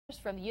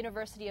from the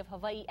University of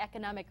Hawaii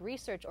Economic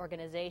Research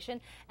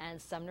Organization,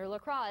 and Sumner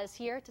LaCroix is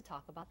here to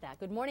talk about that.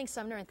 Good morning,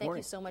 Sumner, and thank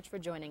you so much for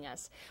joining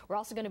us. We're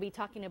also going to be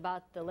talking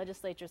about the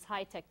legislature's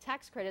high-tech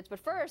tax credits, but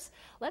first,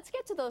 let's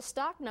get to those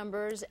stock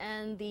numbers.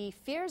 And the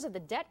fears of the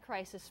debt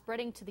crisis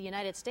spreading to the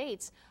United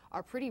States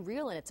are pretty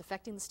real, and it's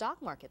affecting the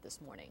stock market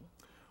this morning.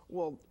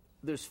 Well,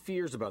 there's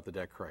fears about the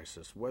debt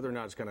crisis. Whether or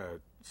not it's going to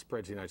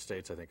spread to the United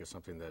States, I think, is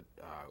something that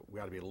we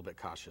ought to be a little bit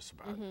cautious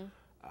about.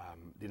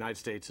 The United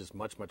States is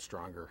much, much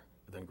stronger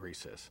than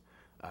Greece is.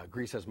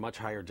 Greece has much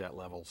higher debt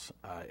levels.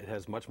 It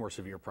has much more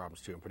severe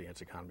problems, too, in putting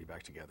its economy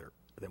back together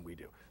than we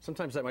do.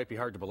 Sometimes that might be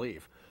hard to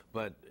believe,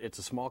 but it's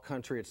a small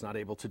country. It's not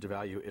able to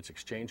devalue its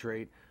exchange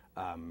rate.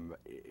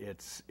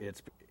 Its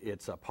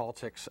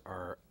politics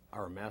are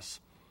a mess.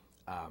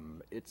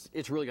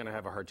 It's really going to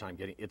have a hard time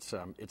getting its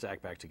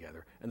act back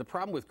together. And the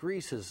problem with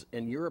Greece is,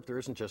 in Europe, there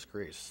isn't just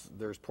Greece.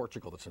 There's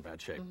Portugal that's in bad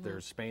shape.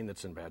 There's Spain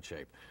that's in bad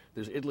shape.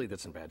 There's Italy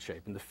that's in bad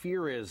shape. And the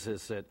fear is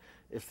that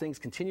if things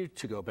continue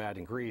to go bad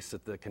in Greece,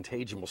 that the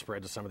contagion will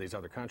spread to some of these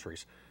other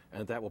countries,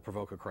 and that will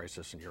provoke a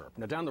crisis in Europe.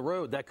 Now, down the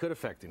road, that could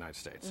affect the United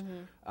States.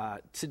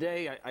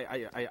 Today,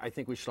 I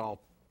think we should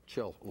all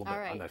chill a little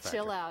bit on that factor.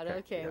 Chill out.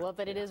 Okay. Yeah. Well,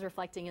 but it is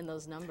reflecting in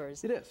those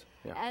numbers. It is.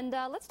 Yeah. And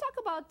let's talk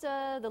about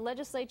the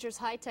legislature's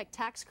high-tech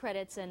tax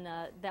credits and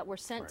that were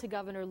sent to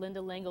Governor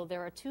Linda Lingle.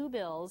 There are two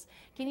bills.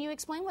 Can you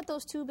explain what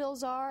those two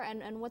bills are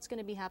and what's going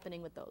to be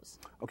happening with those?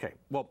 Okay.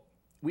 Well,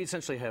 we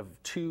essentially have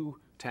two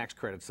tax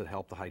credits that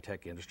help the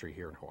high-tech industry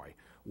here in Hawaii.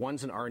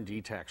 One's an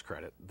R&D tax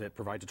credit that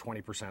provides a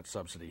 20%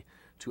 subsidy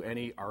to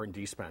any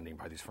R&D spending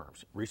by these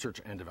firms, research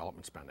and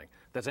development spending.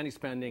 That's any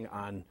spending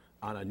on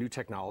a new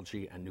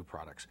technology and new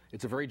products.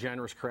 It's a very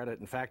generous credit.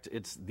 In fact,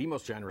 it's the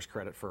most generous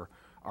credit for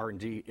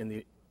R&D in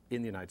the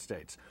United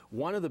States.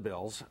 One of the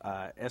bills,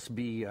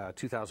 SB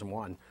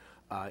 2001,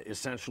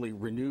 essentially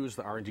renews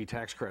the R&D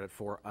tax credit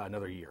for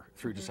another year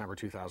through December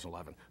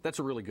 2011. That's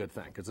a really good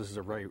thing because this is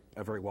a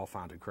very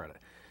well-founded credit.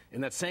 In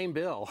that same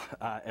bill,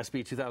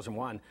 SB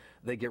 2001,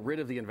 they get rid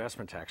of the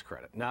investment tax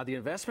credit. Now, the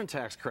investment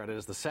tax credit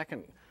is the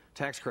second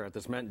tax credit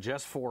that's meant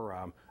just for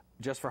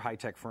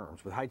high-tech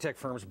firms, with high-tech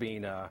firms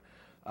being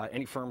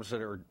any firms that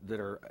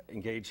are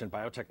engaged in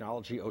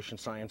biotechnology, ocean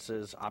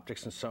sciences,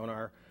 optics and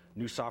sonar,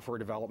 new software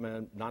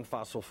development,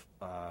 non-fossil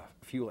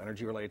fuel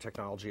energy-related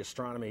technology,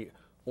 astronomy,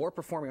 or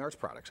performing arts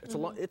products.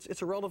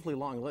 It's a relatively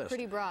long list.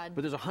 Pretty broad.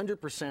 But there's a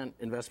 100%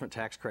 investment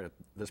tax credit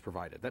that's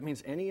provided. That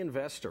means any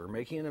investor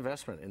making an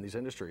investment in these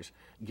industries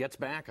gets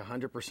back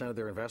 100% of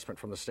their investment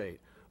from the state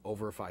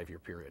over a 5-year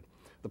period.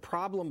 The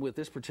problem with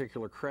this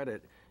particular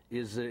credit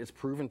is that it's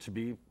proven to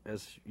be,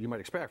 as you might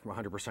expect from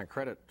 100%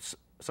 credit,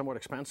 somewhat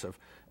expensive,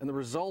 and the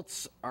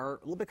results are a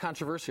little bit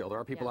controversial. There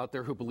are people out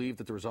there who believe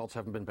that the results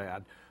haven't been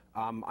bad.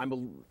 I'm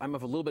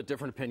of a little bit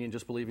different opinion,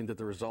 just believing that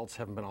the results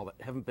haven't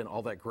been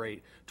all that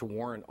great to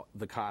warrant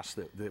the costs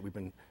that we've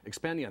been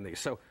expending on these.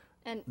 So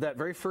that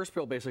very first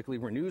bill basically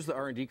renews the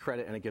R&D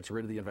credit and it gets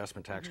rid of the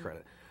investment tax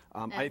credit.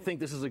 I think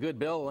this is a good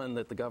bill and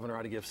that the governor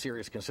ought to give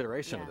serious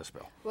consideration to this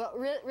bill. Well,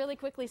 really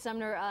quickly,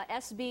 Sumner,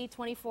 SB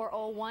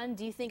 2401,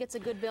 do you think it's a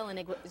good bill, and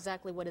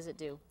exactly what does it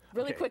do?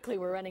 Really quickly,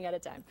 we're running out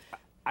of time.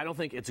 I don't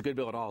think it's a good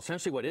bill at all.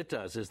 Essentially what it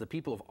does is the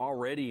people have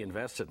already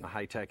invested in the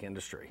high-tech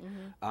industry.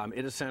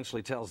 It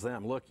essentially tells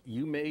them, look,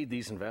 you made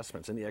these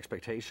investments in the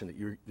expectation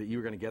that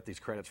you're going to get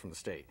these credits from the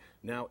state.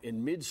 Now,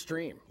 in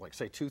midstream, like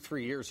say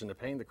 2-3 years into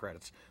paying the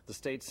credits, the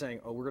state's saying,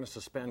 oh, we're going to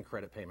suspend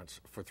credit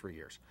payments for 3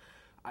 years.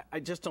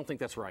 I just don't think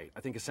that's right. I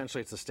think essentially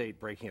it's the state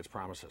breaking its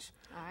promises.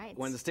 All right.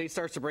 When the state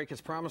starts to break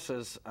its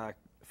promises,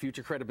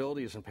 future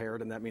credibility is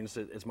impaired, and that means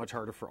that it's much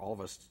harder for all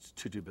of us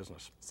to do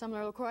business.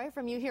 Sumner LaCroix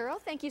from UHERO,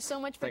 thank you so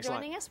much for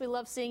joining us. We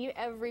love seeing you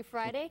every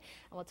Friday,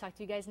 and we'll talk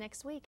to you guys next week.